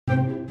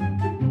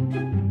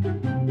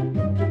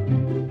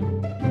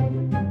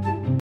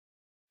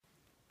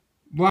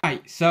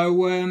Right,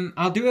 so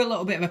I'll do a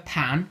little bit of a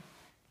pan.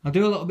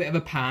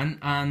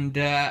 And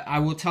I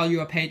will tell you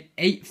I paid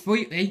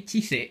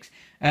 86.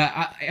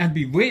 I'd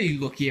be really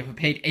lucky if I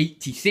paid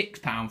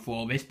 £86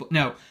 for this, but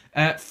no,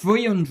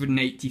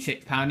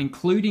 £386,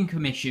 including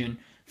commission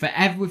for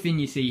everything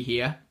you see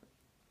here.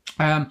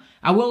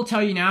 I will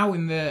tell you now,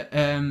 in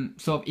the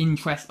sort of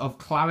interest of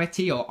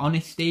clarity or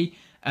honesty,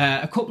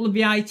 a couple of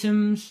the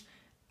items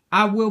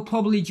I will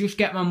probably just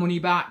get my money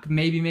back,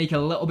 maybe make a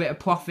little bit of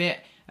profit.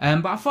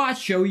 But I thought I'd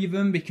show you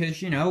them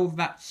because, you know,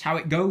 that's how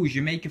it goes.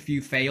 You make a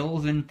few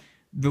fails and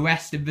the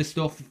rest of the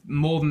stuff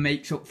more than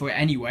makes up for it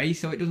anyway,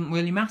 so it doesn't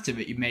really matter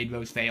that you've made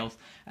those fails.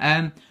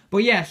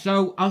 But yeah,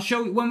 so I'll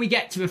show you, when we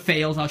get to the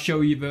fails, I'll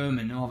show you them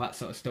and all that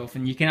sort of stuff,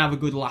 and you can have a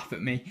good laugh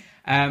at me.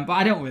 But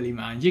I don't really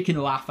mind. You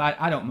can laugh,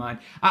 I don't mind.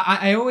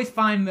 I always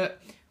find that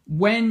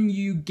when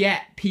you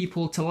get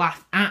people to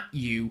laugh at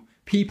you,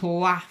 people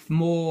laugh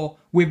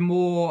with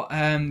more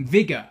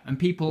vigour, and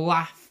people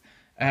laugh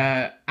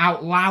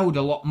out loud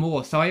a lot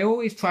more. So I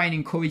always try and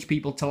encourage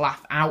people to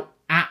laugh out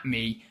at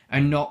me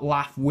and not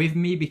laugh with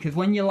me, because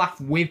when you laugh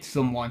with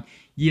someone,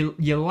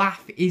 your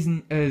laugh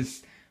isn't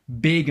as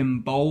big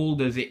and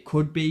bold as it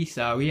could be.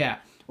 So yeah,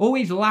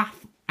 always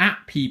laugh at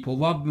people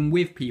rather than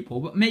with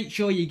people, but make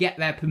sure you get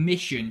their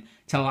permission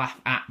to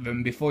laugh at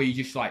them before you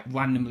just like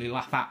randomly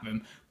laugh at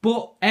them.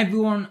 But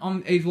everyone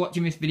who's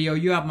watching this video,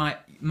 you have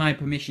my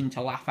permission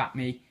to laugh at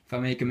me if I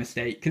make a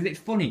mistake, because it's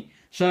funny.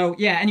 So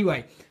yeah,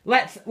 anyway,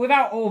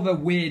 without all the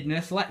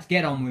weirdness, let's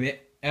get on with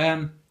it.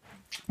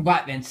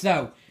 Right then,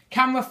 so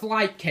camera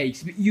flight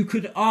case. You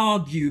could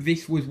argue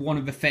this was one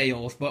of the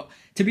fails, but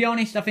to be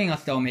honest, I think I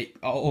still make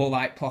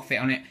alright profit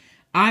on it.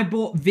 I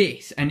bought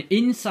this, and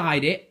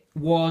inside it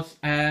was,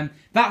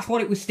 that's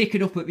what it was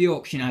stickered up at the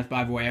auction as,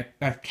 by the way,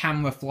 a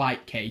camera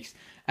flight case.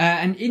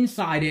 And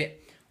inside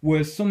it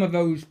was some of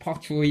those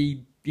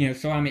pottery, you know,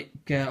 ceramic,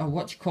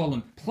 what do you call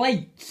them?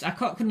 Plates. I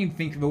couldn't even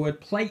think of the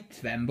word plates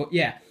then, but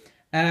yeah,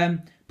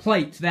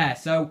 plates there.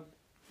 So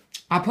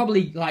I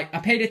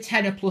paid a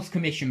tenner plus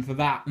commission for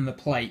that and the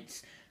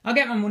plates. I'll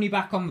get my money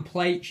back on the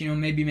plates, you know,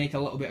 maybe make a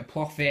little bit of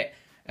profit.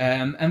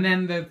 And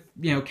then the,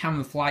 you know,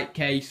 camera flight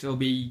case will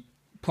be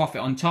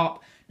profit on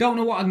top. Don't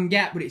know what I can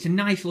get, but it's a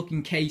nice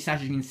looking case,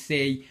 as you can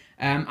see.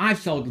 I've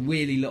sold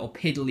really little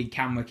piddly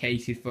camera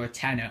cases for a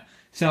tenner.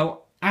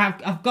 So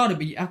I've got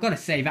to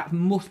say that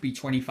must be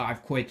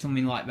 25 quid,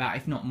 something like that,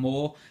 if not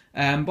more.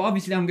 But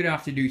obviously I'm going to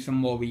have to do some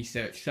more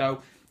research.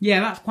 So yeah,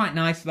 that's quite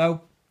nice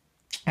though.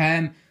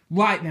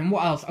 Right then,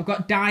 what else? I've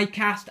got die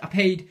cast. I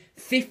paid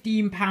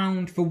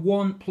 £15 for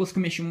one plus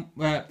commission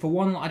for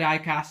one lot of die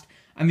cast,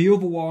 and the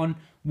other one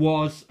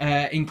was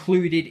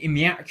included in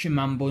the Action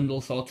Man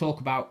bundle. So I'll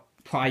talk about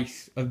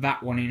price of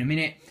that one in a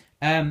minute.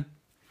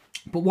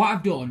 But what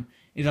I've done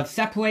is I've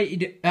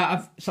separated.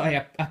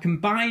 I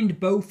combined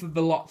both of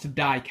the lots of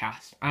die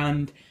cast,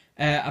 and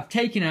I've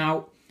taken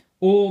out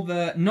all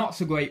the not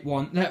so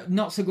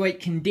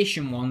great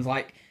condition ones,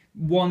 like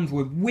ones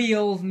with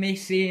wheels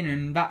missing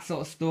and that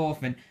sort of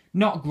stuff, and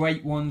not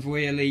great ones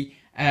really,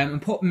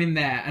 and put them in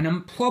there. And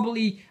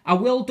I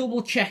will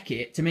double check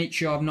it to make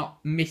sure I've not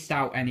missed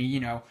out any,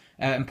 you know,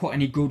 and put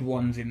any good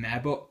ones in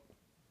there. But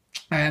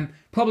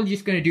probably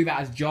just going to do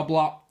that as job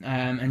lot,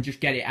 and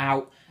just get it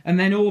out. And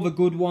then all the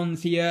good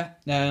ones here,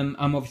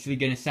 I'm obviously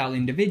going to sell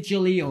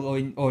individually or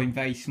in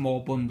very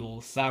small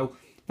bundles. So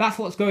that's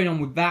what's going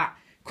on with that.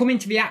 Coming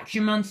to the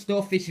Action Man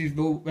stuff, this is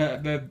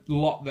the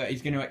lot that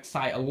is going to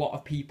excite a lot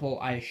of people,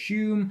 I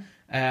assume.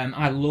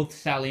 I love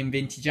selling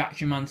vintage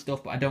Action Man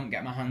stuff, but I don't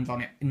get my hands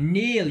on it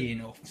nearly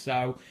enough.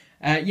 So,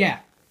 yeah.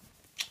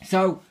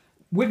 So,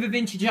 with the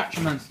vintage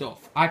Action Man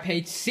stuff, I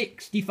paid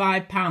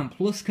 £65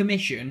 plus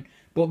commission,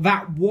 but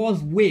that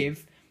was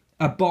with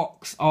a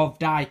box of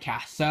die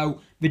cast.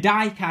 So, the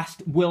die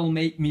cast will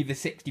make me the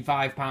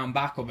 £65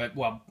 back of it.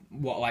 Well,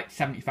 what, like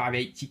 75,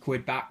 80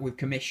 quid back with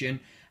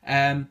commission.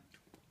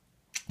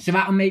 So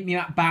that'll make me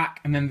that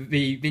back, and then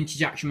the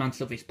vintage Action Man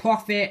stuff is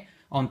profit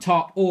on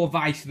top, or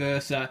vice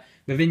versa.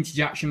 The vintage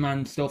Action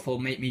Man stuff will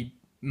make me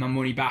my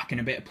money back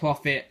and a bit of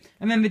profit,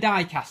 and then the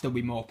die cast will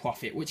be more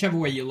profit. Whichever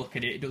way you look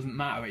at it, it doesn't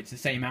matter. It's the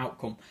same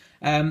outcome.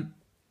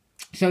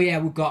 So yeah,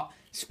 we've got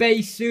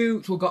space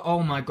suits. We've got,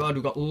 oh my god,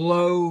 we've got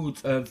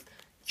loads of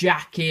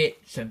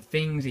jackets and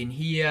things in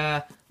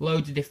here.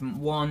 Loads of different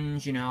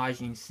ones, you know,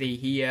 as you can see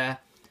here.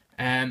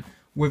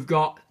 We've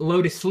got a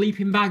load of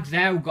sleeping bags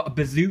there. We've got a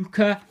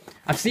bazooka.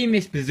 I've seen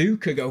this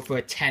bazooka go for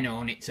a tenner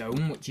on its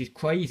own, which is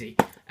crazy.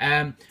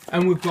 And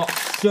we've got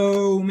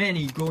so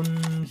many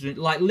guns,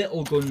 like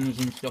little guns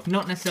and stuff.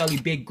 Not necessarily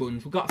big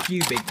guns. We've got a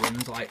few big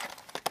guns, like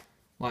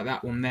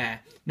that one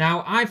there.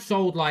 Now, I've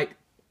sold, like,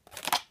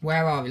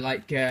 where are we?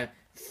 Like,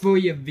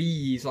 3 of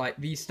these, like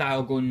these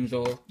style guns,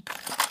 or,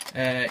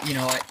 you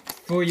know, like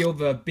 3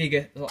 other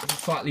bigger, like,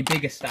 slightly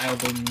bigger style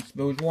guns.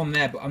 There was one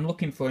there, but I'm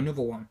looking for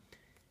another one.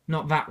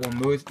 Not that one,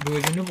 there was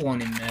another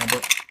one in there,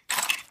 but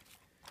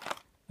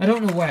I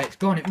don't know where it's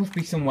gone. It must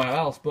be somewhere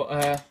else,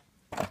 but,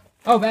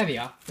 oh, there we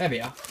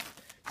are.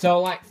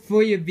 So, like,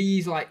 3 of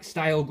these, like,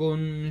 style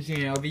guns,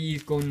 you know,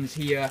 these guns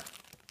here,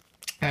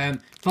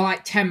 for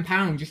like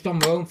 £10 just on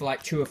their own for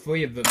like 2 or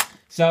 3 of them.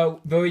 So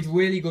there is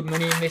really good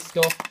money in this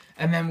stuff.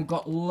 And then we've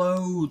got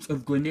loads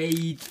of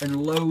grenades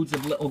and loads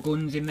of little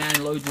guns in there,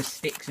 and loads of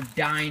sticks of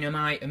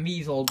dynamite, and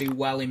these all do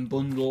well in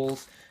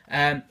bundles.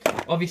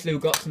 Obviously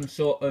we've got some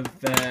sort of,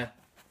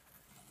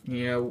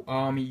 you know,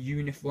 army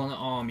uniform, well, not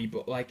army,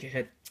 but like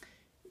a,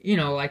 you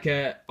know, like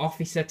a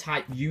officer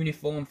type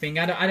uniform thing.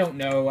 I don't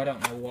know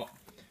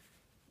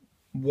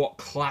what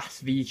class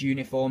these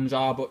uniforms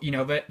are, but you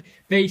know,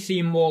 they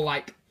seem more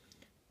like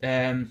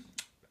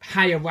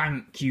higher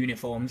rank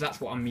uniforms, that's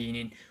what I'm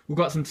meaning. We've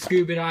got some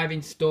scuba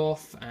diving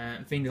stuff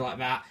and things like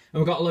that, and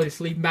we've got a load of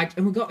sleeping bags,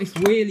 and we've got this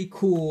really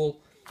cool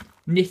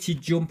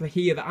knitted jumper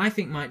here that I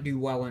think might do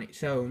well on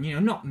its own. You know,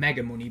 not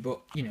mega money,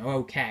 but you know,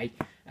 okay.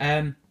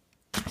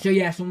 So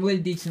yeah, some really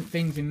decent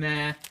things in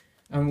there,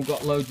 and we've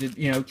got loads of,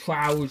 you know,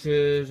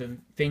 trousers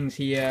and things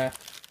here.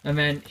 And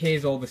then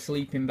here's all the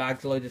sleeping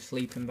bags, loads of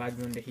sleeping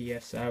bags under here.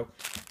 So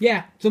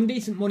yeah, some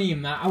decent money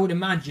in that. I would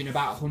imagine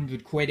about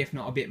 100 quid, if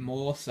not a bit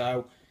more.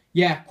 So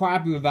yeah, quite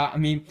happy with that. I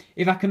mean,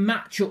 if I can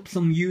match up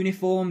some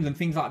uniforms and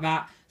things like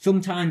that,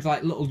 sometimes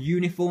like little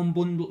uniform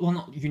bundles, well,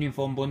 not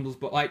uniform bundles,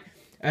 but like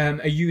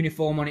a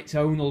uniform on its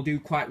own will do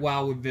quite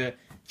well with the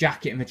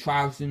jacket and the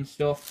trousers and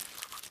stuff.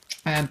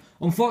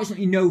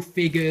 Unfortunately, no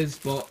figures,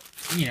 but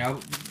you know,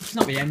 it's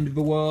not the end of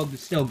the world.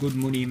 There's still good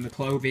money in the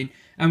clothing.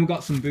 And we've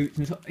got some boots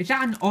and stuff. Is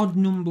that an odd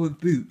number of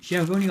boots? Yeah,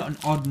 we've only got an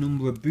odd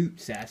number of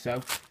boots there,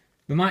 so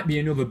there might be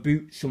another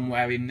boot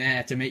somewhere in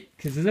there to make,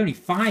 because there's only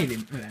 5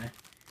 in there.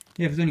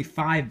 Yeah, there's only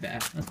 5 there.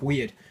 That's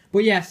weird.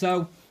 But yeah,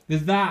 so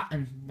there's that,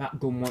 and that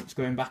gun wants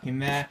going back in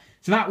there.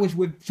 So that was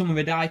with some of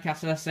the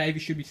die-casts, as I say. There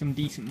should be some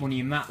decent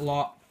money in that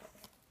lot.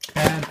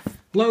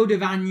 Load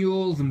of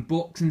annuals and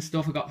books and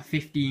stuff. I got for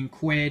 15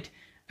 quid.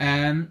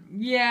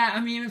 Yeah, I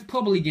mean, it's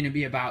probably going to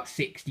be about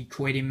 60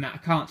 quid in that. I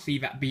can't see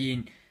that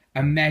being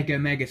a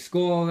mega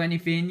score or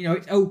anything. You know,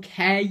 it's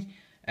okay.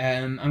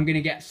 I'm going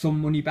to get some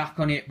money back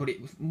on it, but it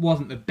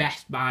wasn't the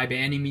best buy by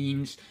any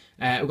means.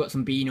 We've got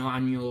some Beano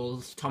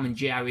annuals, Tom and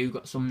Jerry. We've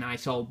got some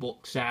nice old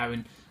books there,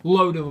 and a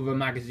load of other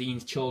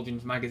magazines,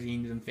 children's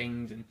magazines and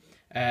things. And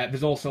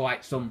there's also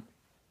like some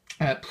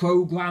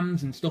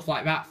programs and stuff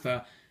like that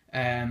for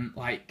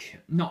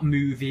like not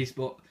movies,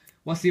 but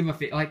what's the other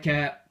thing? Like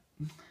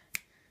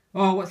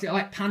what's it,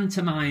 like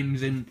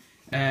pantomimes and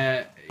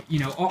you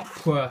know,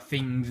 opera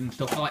things and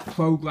stuff, like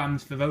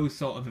programs for those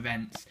sort of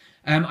events.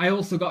 I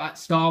also got that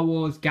Star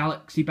Wars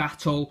Galaxy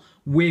Battle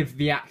with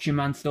the Action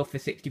Man stuff for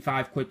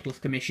 65 quid plus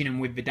commission, and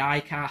with the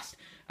die-cast.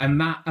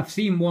 And that, I've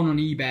seen one on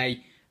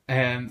eBay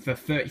for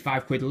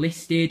 35 quid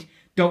listed.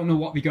 Don't know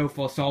what we go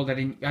for sold. I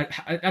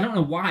don't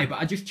know why, but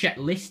I just checked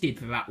listed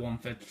for that one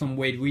for some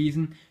weird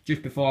reason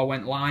just before I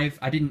went live.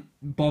 I didn't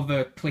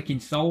bother clicking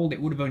sold.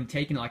 It would have only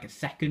taken like a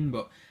second,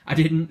 but I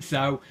didn't.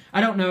 So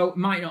I don't know. It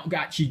might not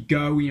actually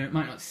go. You know, it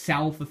might not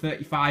sell for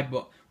 35,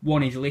 but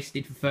one is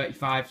listed for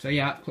 35. So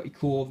yeah, that's pretty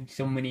cool.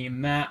 Some money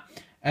in that.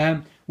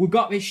 We've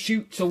got this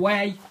Shoots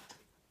Away.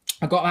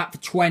 I got that for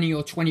 20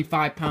 or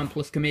 25 pound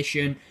plus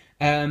commission.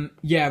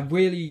 Yeah,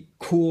 really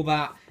cool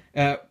that.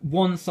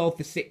 One sold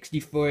for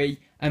 63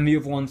 and the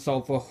other one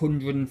sold for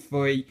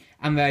 103,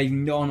 and there's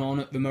none on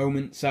at the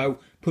moment. So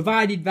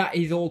provided that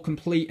is all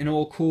complete and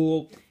all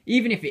cool,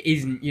 even if it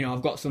isn't, you know,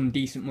 I've got some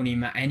decent money in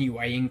that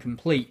anyway,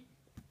 incomplete,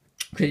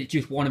 because it's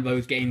just one of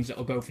those games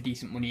that'll go for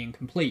decent money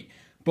incomplete.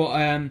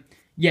 But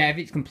yeah, if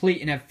it's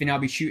complete and everything, I'll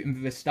be shooting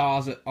for the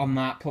stars on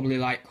that, probably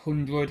like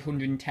 100,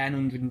 110,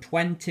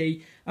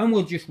 120, and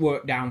we'll just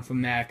work down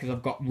from there, because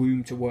I've got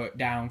room to work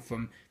down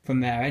from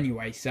there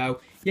anyway.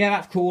 So yeah,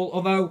 that's cool.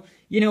 Although,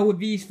 you know, with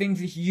these things,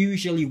 there's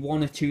usually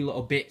 1 or 2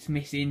 little bits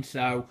missing.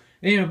 So,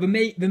 you know, the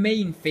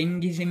main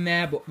thing is in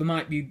there, but there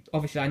might be,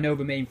 obviously I know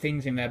the main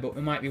thing's in there, but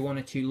there might be 1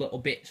 or 2 little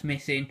bits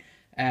missing.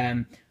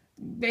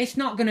 It's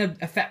not going to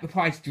affect the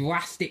price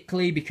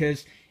drastically,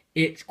 because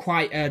it's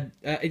quite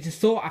it's a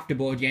sought after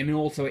board game, and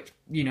also it's,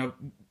 you know,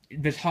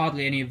 there's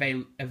hardly any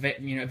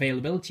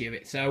availability of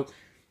it. So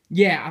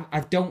yeah, I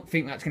don't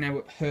think that's going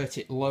to hurt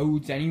it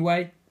loads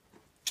anyway.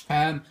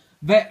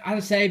 But as I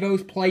say,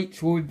 those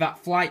plates were with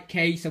that flight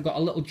case. I've got a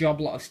little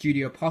job lot of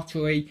Studio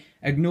Pottery.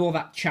 Ignore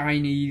that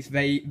Chinese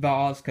vase,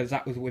 because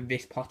that was with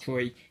this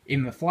pottery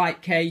in the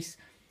flight case.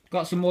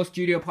 Got some more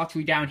Studio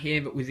Pottery down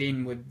here that was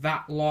in with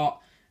that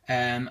lot.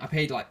 I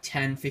paid like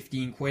 10,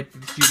 15 quid for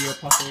the Studio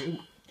Pottery. Ooh,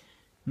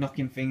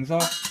 knocking things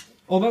off.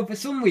 Although for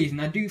some reason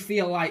I do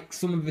feel like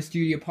some of the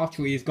Studio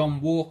Pottery has gone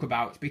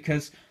walkabouts,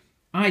 because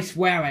I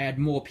swear I had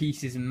more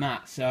pieces than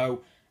that.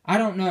 So I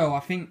don't know. I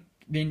think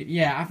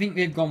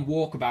they've gone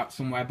walkabout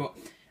somewhere. But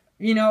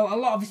you know, a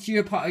lot of the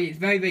Studio Pottery, it's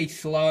very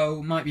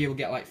slow. Might be able to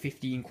get like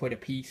 15 quid a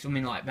piece,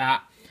 something like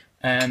that.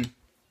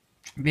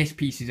 This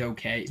piece is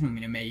okay. It's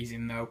nothing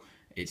amazing though.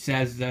 It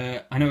says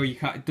I know you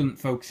can't. It doesn't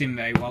focus in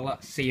very well.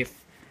 Let's see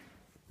if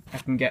I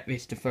can get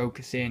this to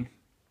focus in.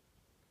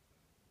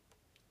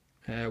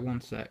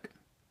 1 sec.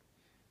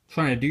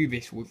 Trying to do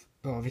this with...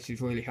 Oh, this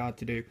is really hard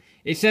to do.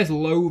 It says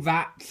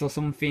Lovats or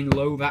something.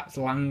 Lovats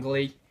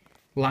Langley.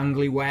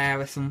 Langley Ware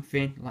or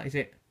something. Like, is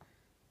it?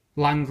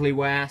 Langley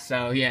ware.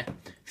 So yeah,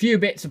 a few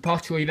bits of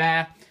pottery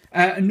there.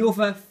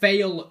 Another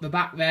fail at the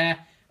back there.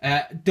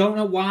 Don't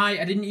know why,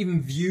 I didn't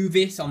even view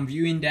this on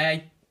viewing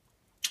day.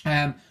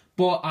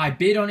 But I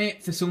bid on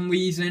it for some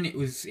reason. It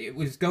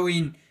was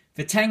going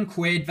for 10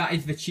 quid. That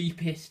is the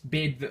cheapest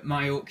bid that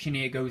my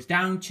auctioneer goes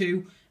down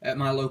to at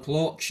my local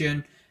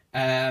auction.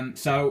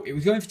 So it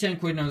was going for 10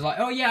 quid, and I was like,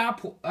 oh yeah, I'll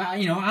put,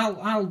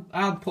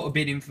 I'll put a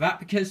bid in for that,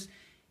 because,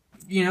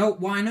 you know,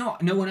 why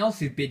not? No one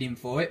else is bidding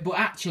for it. But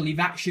actually,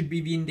 that should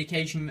be the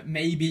indication that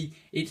maybe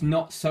it's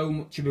not so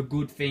much of a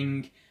good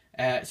thing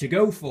to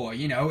go for,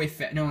 you know,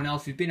 if no one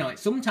else is bidding on it.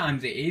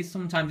 Sometimes it is,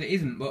 sometimes it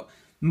isn't, but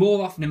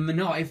more often than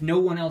not, if no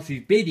one else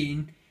is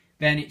bidding,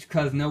 then it's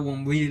because no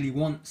one really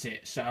wants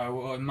it, so,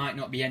 or it might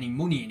not be any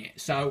money in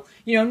it. So,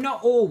 you know,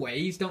 not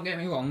always, don't get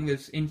me wrong,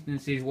 there's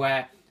instances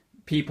where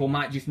people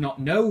might just not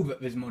know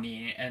that there's money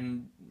in it,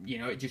 and, you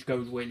know, it just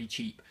goes really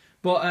cheap.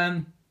 But,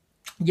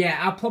 yeah,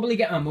 I'll probably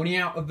get my money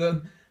out of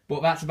them,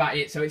 but that's about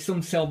it. So it's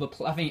some silver,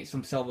 I think it's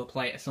some silver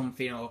plate or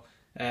something, or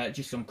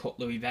just some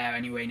cutlery there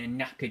anyway, in a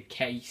knackered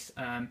case.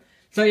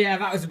 So yeah,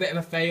 that was a bit of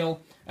a fail.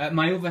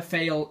 My other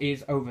fail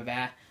is over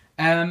there.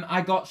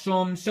 I got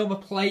some silver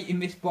plate in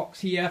this box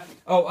here.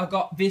 Oh, I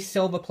got this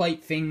silver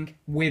plate thing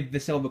with the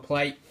silver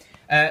plate.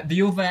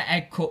 The other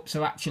egg cups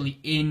are actually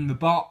in the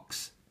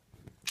box.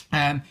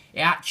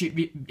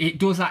 It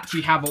does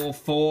actually have all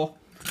four.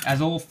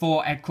 As all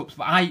 4 egg cups,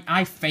 but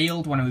I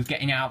failed when I was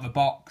getting it out of the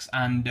box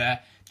and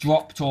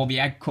dropped all the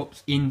egg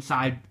cups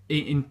inside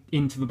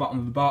into the bottom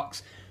of the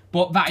box.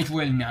 But that is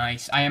really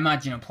nice. I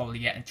imagine I'll probably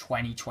get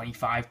 20,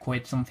 25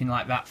 quid, something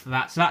like that for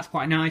that. So that's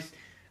quite nice.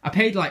 I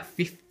paid like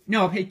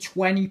I paid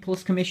 20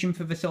 plus commission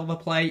for the silver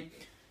plate.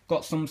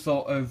 Got some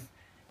sort of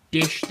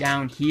dish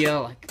down here,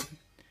 like,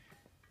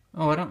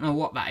 oh, I don't know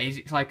what that is.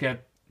 It's like a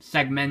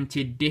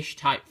segmented dish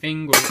type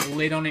thing with a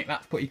lid on it.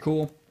 That's pretty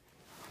cool.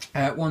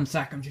 One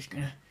sec, I'm just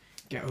gonna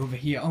get over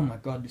here. Oh my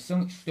god, there's so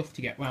much stuff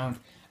to get round.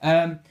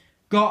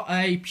 Got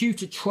a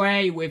pewter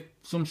tray with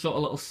some sort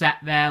of little set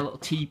there, little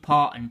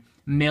teapot and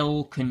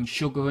milk and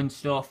sugar and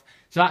stuff.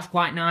 So that's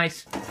quite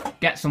nice.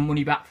 Get some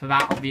money back for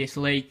that,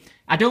 obviously.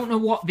 I don't know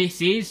what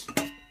this is.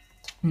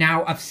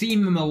 Now, I've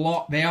seen them a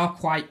lot. They are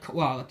quite,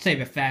 well, I'd say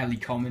they're fairly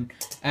common.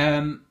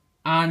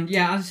 And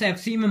yeah, as I say, I've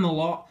seen them a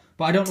lot,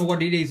 but I don't know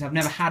what it is. I've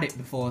never had it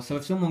before. So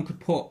if someone could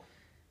put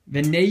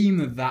the name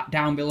of that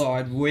down below,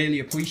 I'd really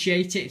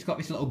appreciate it. It's got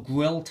this little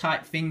grill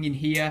type thing in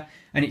here,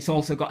 and it's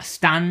also got a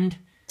stand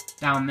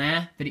down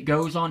there that it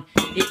goes on.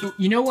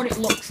 You know what it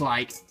looks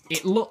like?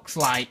 It looks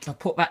like, I'll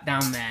put that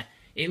down there,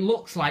 it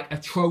looks like a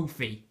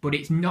trophy, but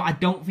it's not. I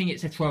don't think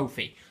it's a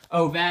trophy.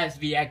 Oh, there's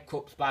the egg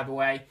cups, by the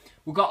way.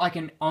 We've got like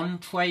an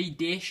entree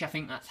dish, I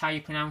think that's how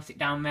you pronounce it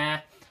down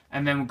there.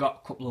 And then we've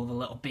got a couple of other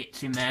little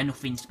bits in there,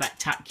 nothing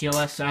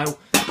spectacular. So,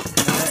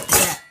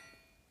 yeah.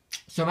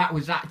 So that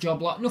was that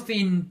job lot.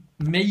 Nothing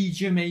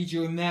major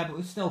in there, but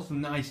there's still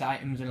some nice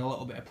items and a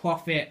little bit of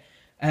profit.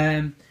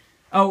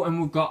 Oh,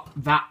 and we've got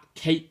that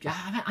cake.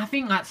 I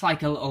think that's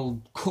like a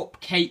little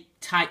cupcake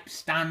type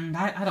stand.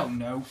 I don't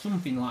know,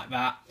 something like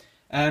that.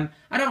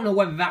 I don't know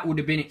whether that would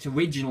have been its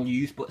original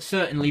use, but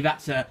certainly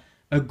that's a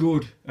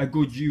good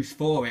use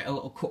for it. A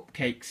little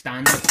cupcake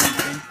stand or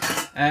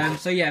something.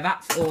 So yeah,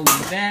 that's all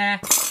in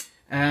there.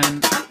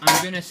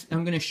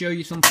 I'm gonna show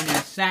you something in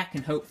a sec,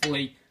 and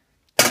hopefully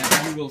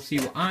you will see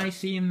what I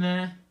see in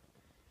there.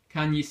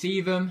 Can you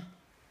see them?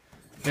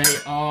 They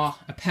are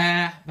a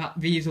pair.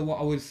 These are what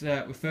I was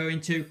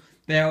referring to.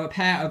 They are a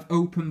pair of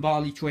open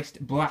barley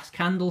twist brass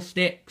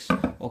candlesticks,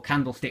 or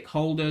candlestick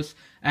holders.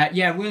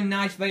 Yeah, really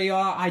nice they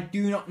are. I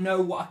do not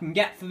know what I can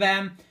get for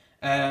them.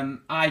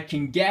 I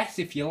can guess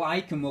if you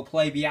like, and we'll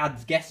play the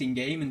ads guessing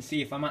game and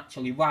see if I'm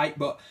actually right.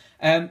 But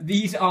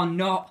these are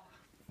not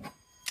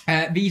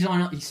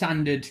your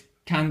standard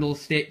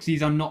candlesticks.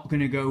 These are not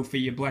going to go for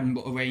your bread and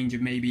butter range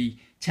of maybe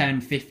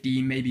 10,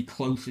 15, maybe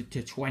closer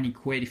to 20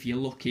 quid if you're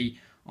lucky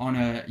on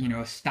a, you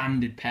know, a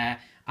standard pair.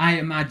 I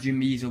imagine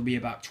these will be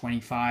about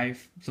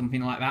 25,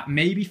 something like that,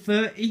 maybe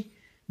 30,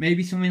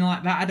 maybe something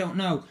like that. I don't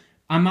know.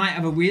 I might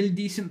have a really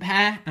decent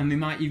pair, and they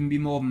might even be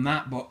more than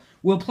that. But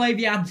we'll play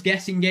the ads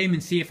guessing game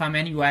and see if I'm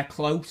anywhere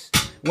close.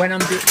 When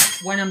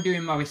I'm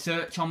doing my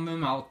research on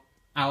them, I'll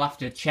have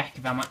to check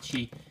if I'm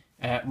actually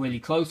really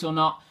close or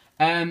not.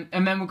 And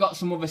then we've got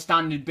some other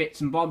standard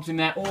bits and bobs in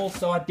there.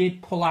 Also, I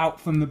did pull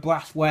out from the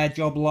brassware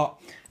job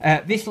lot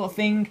this little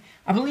thing.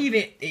 I believe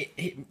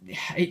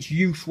its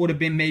use would have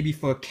been maybe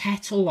for a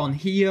kettle on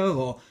here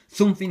or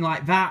something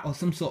like that, or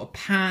some sort of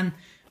pan.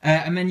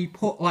 And then you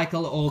put like a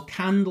little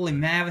candle in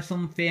there or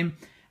something,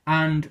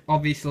 and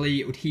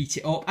obviously it would heat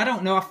it up. I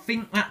don't know, I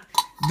think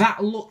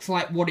that looks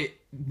like what it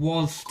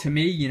was to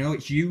me, you know,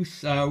 its use.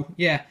 So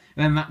yeah,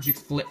 and then that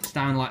just flips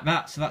down like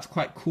that, so that's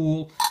quite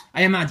cool.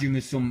 I imagine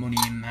there's some money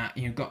in that,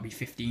 you know, got to be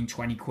 15,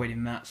 20 quid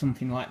in that,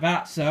 something like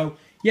that. So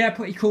yeah,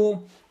 pretty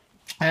cool.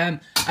 I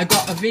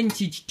got a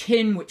vintage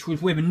tin which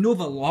was with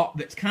another lot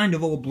that's kind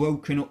of all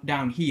broken up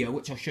down here,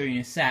 which I'll show you in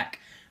a sec.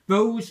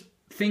 Those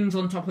things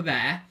on top of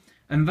there,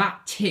 and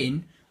that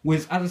tin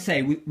was, as I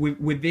say,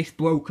 with this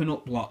broken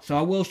up lot. So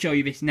I will show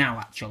you this now,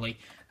 actually.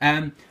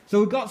 So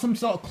we've got some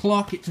sort of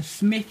clock. It's a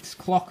Smith's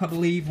clock, I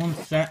believe. One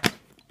sec.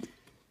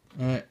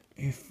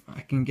 If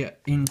I can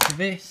get into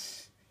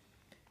this.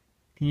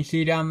 Can you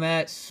see down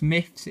there? It's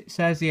Smith's, it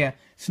says. Yeah,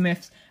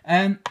 Smith's.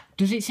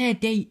 Does it say a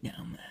date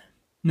down there?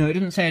 No, it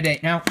doesn't say a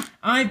date. Now,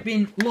 I've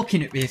been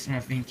looking at this and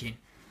I'm thinking,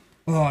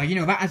 oh, you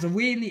know, that has a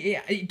really...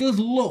 It does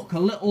look a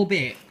little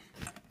bit...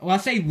 Well, I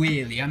say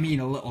really, I mean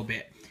a little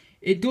bit.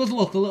 It does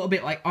look a little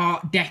bit like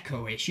Art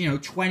Deco-ish, you know,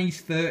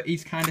 20s,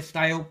 30s kind of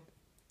style.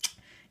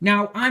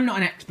 Now, I'm not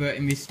an expert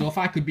in this stuff.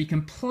 I could be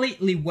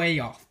completely way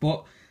off,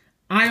 but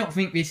I don't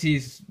think this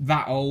is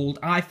that old.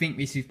 I think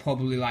this is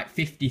probably like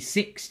 50s,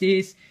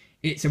 60s.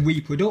 It's a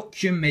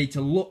reproduction made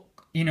to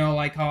look, you know,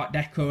 like Art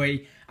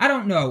Deco-y. I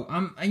don't know.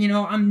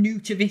 I'm new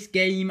to this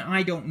game.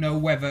 I don't know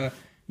whether...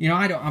 You know,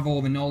 I don't have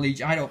all the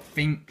knowledge. I don't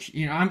think,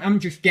 you know, I'm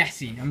just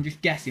guessing. I'm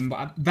just guessing,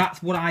 but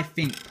that's what I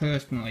think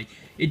personally.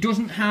 It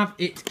doesn't have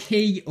its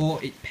key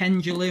or its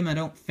pendulum. I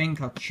don't think.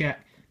 I'll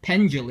check.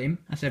 Pendulum.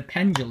 I said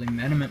pendulum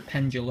then. I meant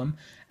pendulum.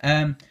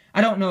 I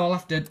don't know. I'll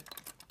have to...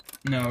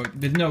 No,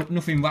 there's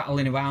nothing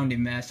rattling around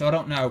in there, so I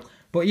don't know.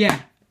 But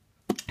yeah,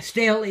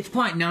 still, it's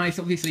quite nice.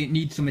 Obviously, it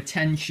needs some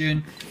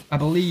attention. I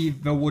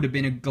believe there would have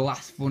been a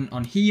glass front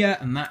on here,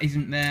 and that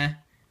isn't there.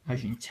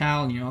 As you can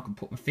tell, you know, I can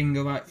put my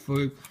finger right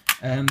through.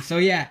 So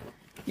yeah,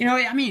 you know,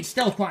 I mean, it's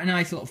still quite a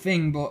nice little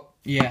thing, but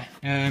yeah,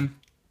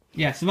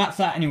 yeah, so that's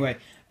that anyway.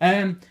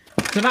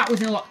 So that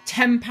was a lot,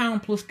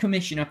 £10 plus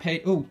commission I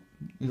paid, oh,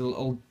 there's a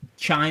little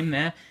chime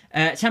there,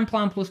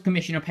 £10 plus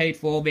commission I paid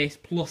for this,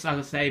 plus, as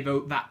I say,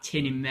 that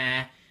tin in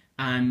there,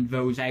 and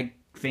those egg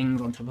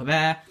things on top of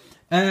there.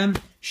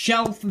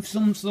 Shelf of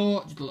some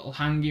sort, just a little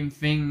hanging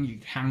thing, you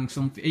hang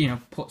something, you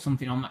know, put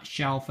something on that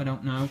shelf, I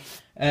don't know.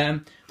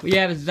 But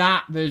yeah, there's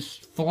that, there's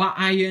flat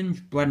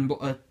iron, bread and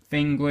butter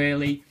thing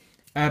really,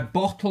 a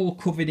bottle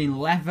covered in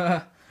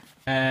leather,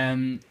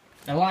 a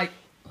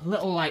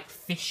little like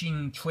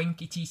fishing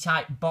trinkety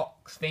type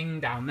box thing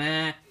down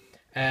there,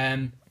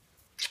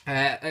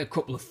 a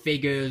couple of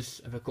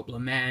figures of a couple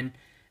of men,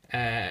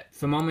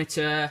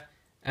 thermometer,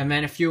 and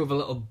then a few other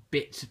little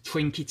bits of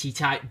trinkety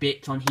type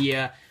bits on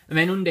here, and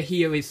then under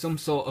here is some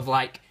sort of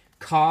like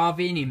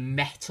carving in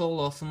metal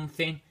or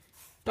something.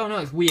 Don't know,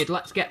 it's weird.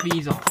 Let's get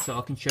these off so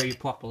I can show you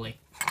properly.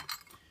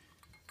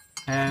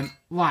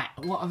 Right,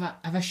 what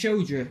have I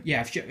showed you?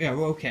 Yeah, yeah,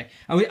 well, okay.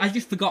 I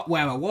just forgot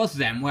where I was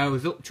then, where I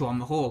was up to on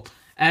the haul.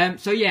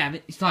 So yeah,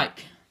 it's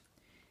like,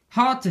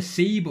 hard to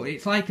see, but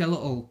it's like a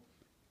little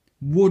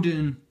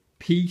wooden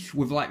piece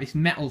with like this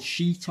metal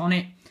sheet on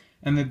it,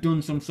 and they've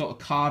done some sort of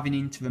carving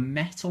into the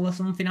metal or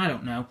something, I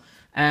don't know.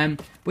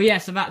 But yeah,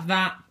 so that's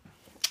that.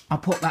 I'll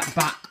put that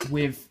back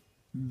with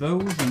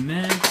those in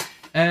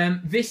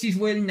there. This is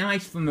really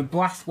nice from a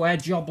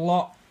brassware job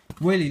lot.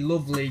 Really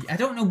lovely. I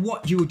don't know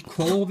what you would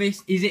call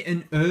this. Is it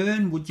an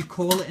urn? Would you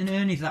call it an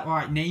urn? Is that the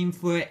right name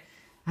for it?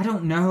 I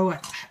don't know.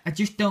 I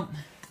just don't...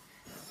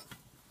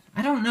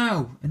 I don't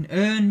know. An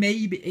urn,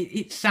 maybe.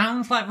 It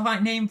sounds like the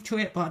right name to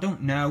it, but I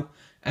don't know.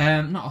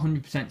 Not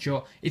 100%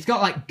 sure. It's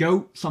got like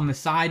goats on the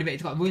side of it.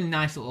 It's got a really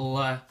nice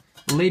little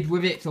lid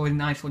with it. It's always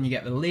nice when you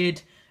get the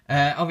lid.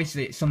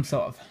 Obviously, it's some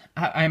sort of...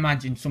 I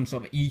imagine some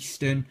sort of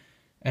Eastern,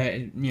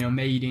 you know,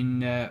 made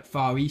in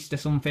Far East or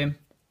something.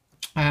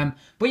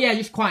 But yeah,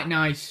 just quite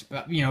nice.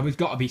 You know, there's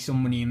got to be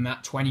some money in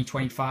that, 20,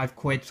 25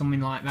 quid, something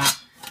like that.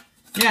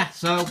 Yeah,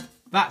 so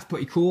that's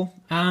pretty cool.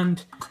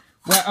 And,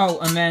 well, oh,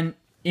 and then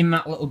in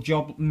that little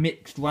job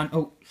mixed one,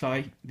 oh,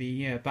 sorry,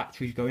 the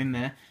batteries go in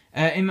there.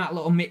 In that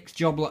little mixed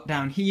job lot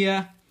down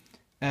here,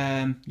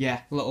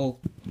 yeah, little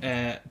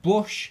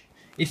brush.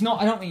 It's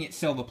not, I don't think it's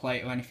silver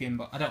plate or anything,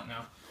 but I don't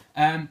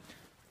know.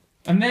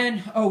 And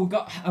then, oh,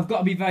 I've got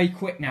to be very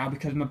quick now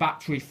because my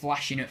battery's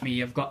flashing at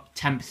me. I've got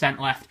 10%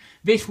 left.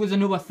 This was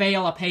another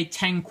fail. I paid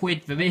 10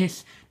 quid for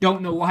this.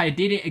 Don't know why I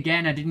did it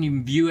again. I didn't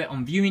even view it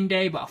on viewing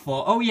day, but I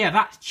thought, oh yeah,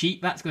 that's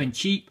cheap. That's going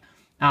cheap.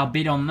 I'll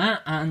bid on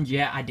that, and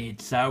yeah, I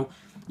did. So,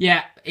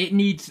 yeah, it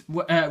needs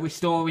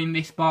restoring,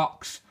 this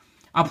box.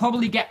 I'll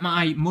probably get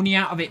my money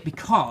out of it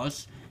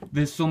because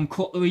there's some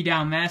cutlery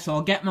down there, so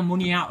I'll get my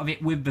money out of it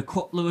with the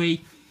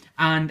cutlery.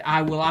 And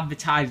I will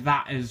advertise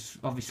that as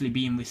obviously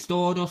being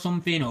restored or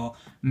something, or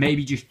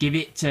maybe just give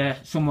it to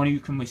someone who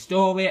can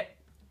restore it,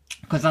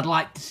 because I'd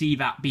like to see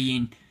that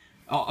being,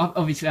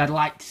 obviously I'd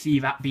like to see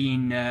that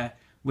being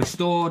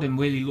restored and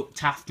really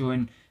looked after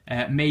and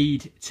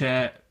made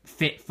to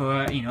fit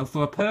for, you know,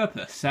 for a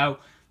purpose. So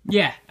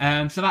yeah,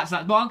 so that's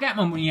that. But I'll get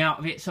my money out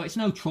of it, so it's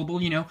no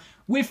trouble, you know.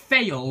 With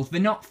fails, they're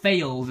not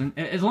fails, and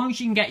as long as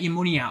you can get your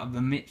money out of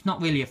them, it's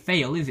not really a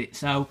fail, is it?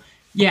 So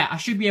yeah, I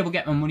should be able to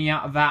get my money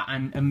out of that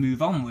and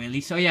move on, really.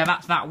 So yeah,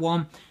 that's that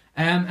one.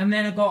 And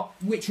then I got,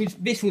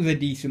 this was a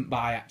decent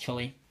buy,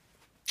 actually.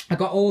 I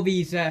got all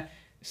these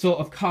sort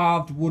of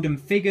carved wooden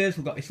figures.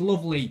 We've got this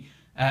lovely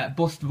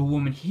bust of a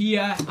woman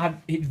here.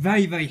 It's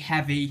very, very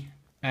heavy.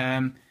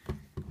 I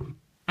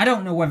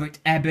don't know whether it's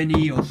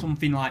ebony or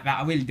something like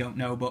that. I really don't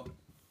know, but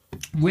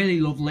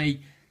really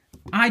lovely.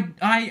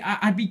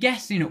 I'd be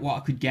guessing at what I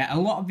could get. A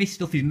lot of this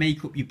stuff is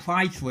make up your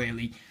price,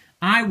 really.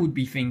 I would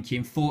be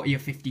thinking 40 or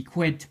 50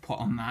 quid to put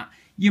on that.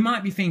 You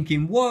might be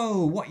thinking,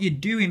 whoa, what you're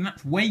doing,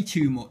 that's way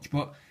too much.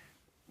 But,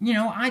 you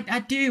know, I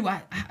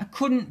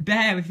couldn't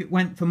bear if it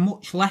went for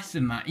much less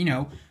than that, you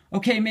know.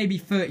 Okay, maybe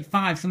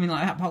 35, something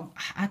like that, but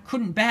I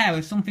couldn't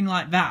bear something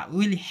like that,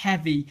 really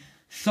heavy,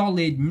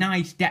 solid,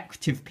 nice,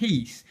 decorative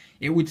piece.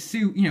 It would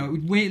suit, you know, it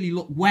would really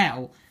look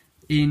well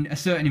in a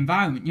certain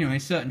environment, you know, in a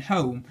certain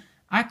home.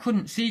 I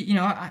couldn't see, you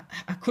know, I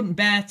couldn't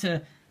bear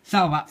to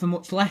sell that for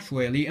much less,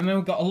 really. And then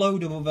we've got a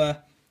load of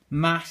other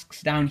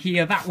masks down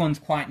here. That one's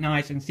quite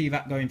nice. I can see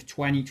that going for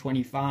 20,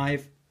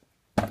 25.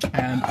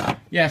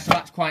 Yeah, so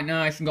that's quite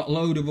nice. And got a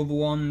load of other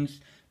ones.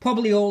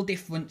 Probably all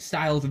different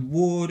styles of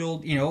wood,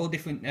 all, you know, all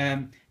different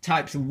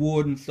types of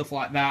wood and stuff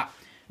like that.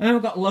 And then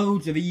we've got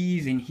loads of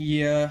these in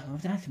here. Oh,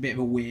 that's a bit of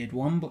a weird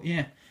one, but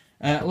yeah.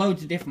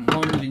 Loads of different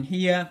ones in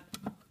here.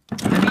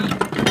 I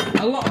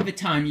mean, a lot of the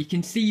time you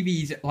can see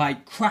these at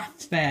like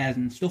crafts fairs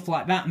and stuff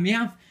like that, and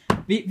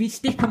they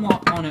stick them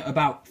on at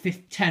about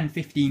 10,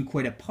 15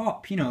 quid a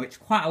pop. You know, it's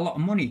quite a lot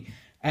of money.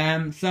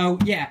 So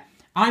yeah,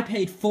 I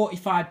paid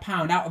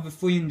 £45 out of the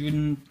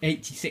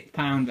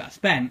 £386 that I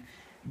spent.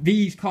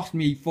 These cost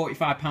me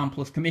 £45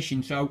 plus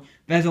commission, so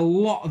there's a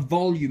lot of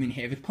volume in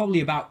here. There's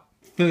probably about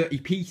 30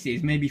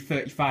 pieces, maybe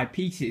 35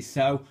 pieces.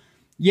 So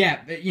yeah,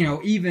 you know,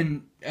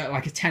 even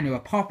like a tenner a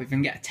pop, if I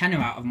can get a tenner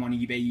out of them on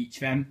eBay each,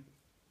 then,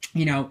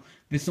 you know,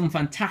 there's some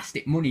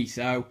fantastic money.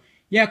 So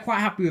yeah, quite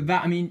happy with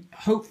that. I mean,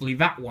 hopefully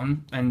that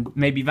one and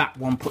maybe that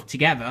one put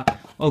together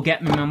will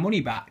get me my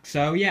money back.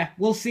 So yeah,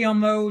 we'll see on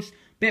those.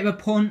 Bit of a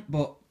punt,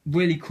 but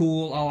really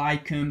cool. I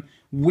like them.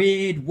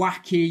 Weird,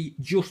 wacky,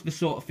 just the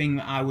sort of thing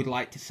that I would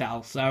like to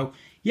sell. So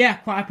yeah,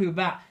 quite happy with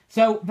that.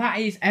 So that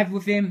is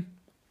everything.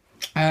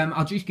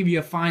 I'll just give you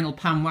a final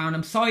pan round.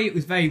 I'm sorry it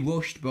was very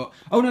rushed, but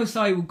oh no,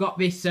 sorry, we've got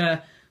this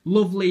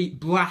lovely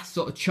brass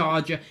sort of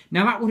charger.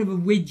 Now that would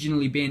have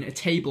originally been a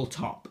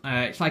tabletop.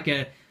 It's like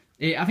I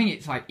think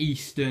it's like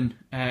Eastern.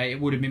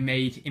 It would have been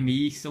made in the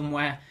East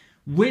somewhere.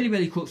 Really,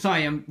 really cool.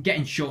 Sorry, I'm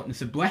getting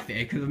shortness of breath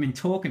here because I've been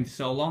talking for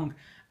so long.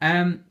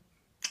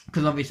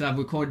 Because obviously I've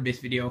recorded this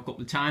video a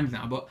couple of times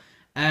now. But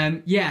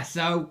yeah,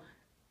 so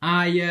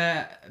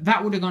that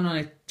would have gone on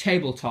a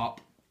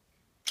tabletop,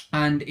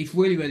 and it's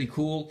really, really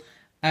cool.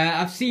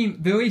 I've seen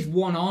there is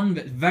one on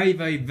that's very,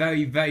 very,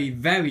 very, very,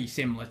 very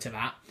similar to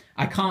that.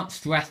 I can't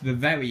stress the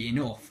very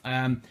enough.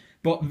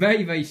 But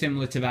very, very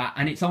similar to that,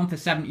 and it's on for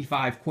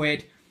 75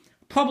 quid.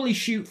 Probably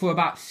shoot for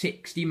about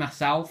 60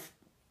 myself,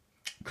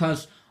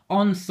 because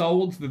on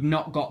solds they've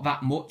not got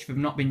that much. They've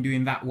not been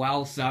doing that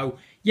well. So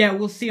yeah,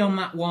 we'll see on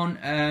that one.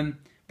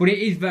 But it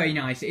is very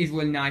nice. It is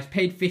really nice.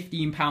 Paid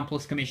 £15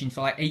 plus commission,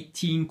 so like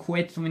 18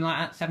 quid, something like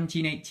that.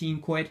 17, 18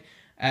 quid.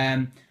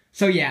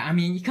 So yeah, I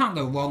mean, you can't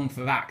go wrong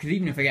for that, because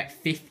even if I get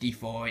 50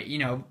 for it, you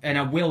know, and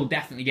I will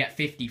definitely get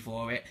 50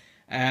 for it,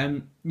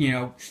 you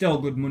know, still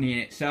good money in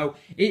it. So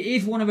it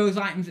is one of those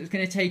items that's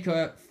going to take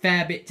a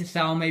fair bit to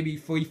sell, maybe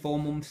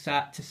 3-4 months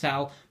to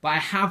sell. But I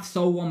have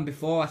sold one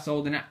before. I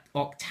sold an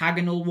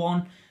octagonal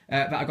one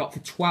that I got for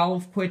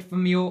 12 quid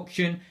from the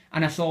auction,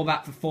 and I sold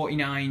that for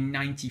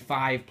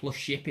 £49.95 plus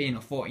shipping,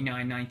 or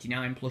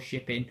 £49.99 plus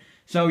shipping.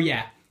 So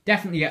yeah,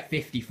 definitely get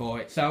 50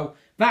 for it. So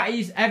that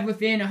is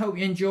everything. I hope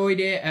you enjoyed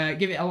it.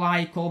 Give it a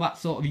like, all that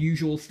sort of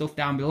usual stuff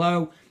down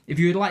below. If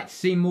you would like to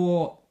see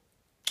more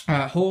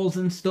hauls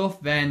and stuff,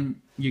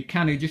 then you're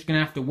kind of just going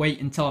to have to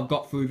wait until I've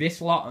got through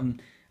this lot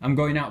and I'm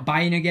going out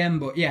buying again.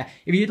 But yeah,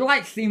 if you'd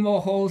like to see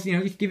more hauls, you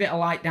know, just give it a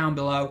like down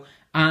below.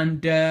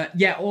 And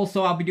yeah,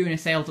 also I'll be doing a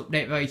sales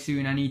update very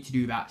soon. I need to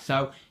do that.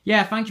 So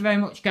yeah, thank you very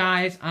much,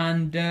 guys.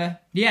 And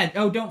yeah,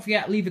 oh, don't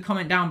forget, leave a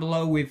comment down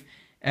below with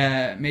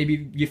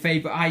maybe your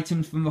favourite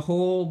items from the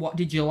haul. What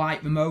did you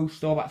like the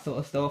most? All that sort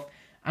of stuff.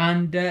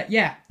 And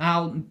yeah,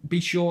 I'll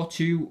be sure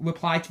to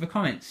reply to the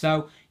comments.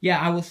 So yeah,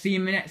 I will see you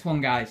in the next one,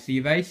 guys. See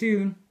you very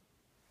soon.